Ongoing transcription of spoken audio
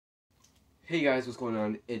Hey guys, what's going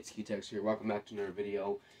on? It's Q-Tex here. Welcome back to another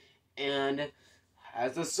video. And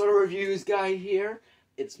as a soda reviews guy here,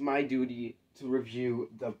 it's my duty to review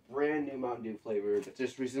the brand new Mountain Dew flavor that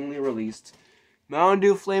just recently released. Mountain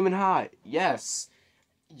Dew Flamin' Hot. Yes,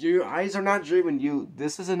 your eyes are not dreaming you.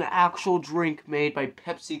 This is an actual drink made by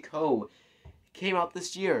PepsiCo. It came out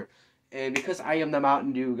this year. And because I am the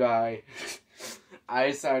Mountain Dew guy, I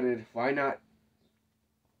decided, why not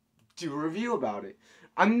do a review about it?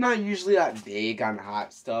 I'm not usually that big on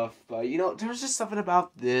hot stuff, but you know, there's just something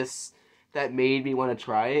about this that made me want to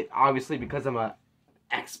try it. Obviously, because I'm an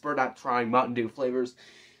expert at trying Mountain Dew flavors.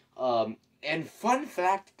 And fun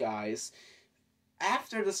fact, guys,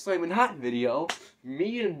 after this Flamin' Hot video,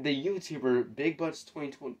 me and the YouTuber Big Butts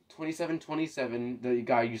 2727, the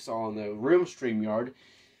guy you saw in the room StreamYard,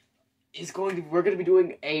 we're going to be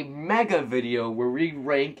doing a mega video where we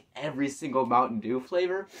rank every single Mountain Dew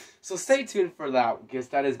flavor. So stay tuned for that, because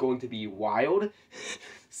that is going to be wild.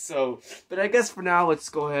 But I guess for now, let's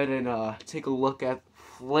go ahead and take a look at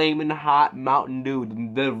Flamin' Hot Mountain Dew,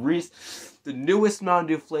 the newest Mountain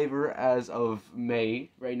Dew flavor as of May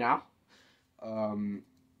right now.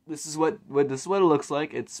 This is what it looks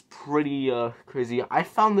like. It's pretty crazy. I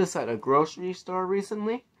found this at a grocery store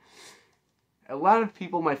recently. A lot of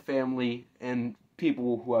people in my family and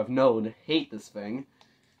people who I've known hate this thing.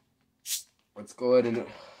 Let's go ahead and,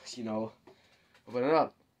 open it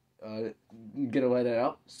up. Get it let it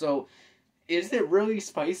out. So, is it really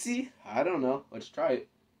spicy? I don't know. Let's try it.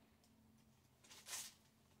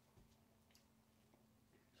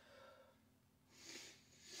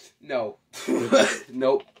 No.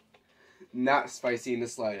 Nope. Not spicy in the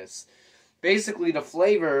slightest. Basically, the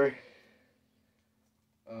flavor...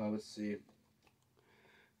 let's see.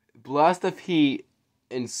 Blast of heat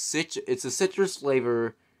and it's a citrus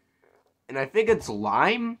flavor, and I think it's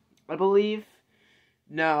lime, I believe.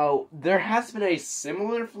 Now, there has been a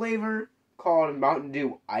similar flavor called Mountain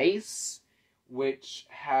Dew Ice, which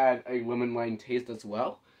had a lemon lime taste as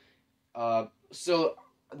well. So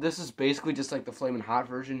this is basically just like the Flamin' Hot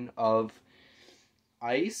version of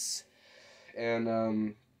Ice,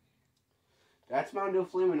 and that's Mountain Dew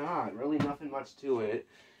Flamin' Hot. Really nothing much to it.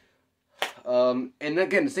 And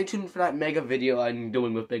again, stay tuned for that mega video I'm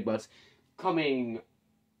doing with Big Butts coming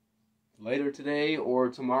later today or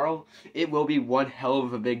tomorrow. It will be one hell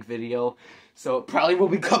of a big video, so it probably will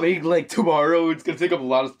be coming like tomorrow. It's gonna take up a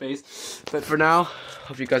lot of space, but for now,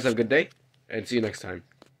 hope you guys have a good day and see you next time.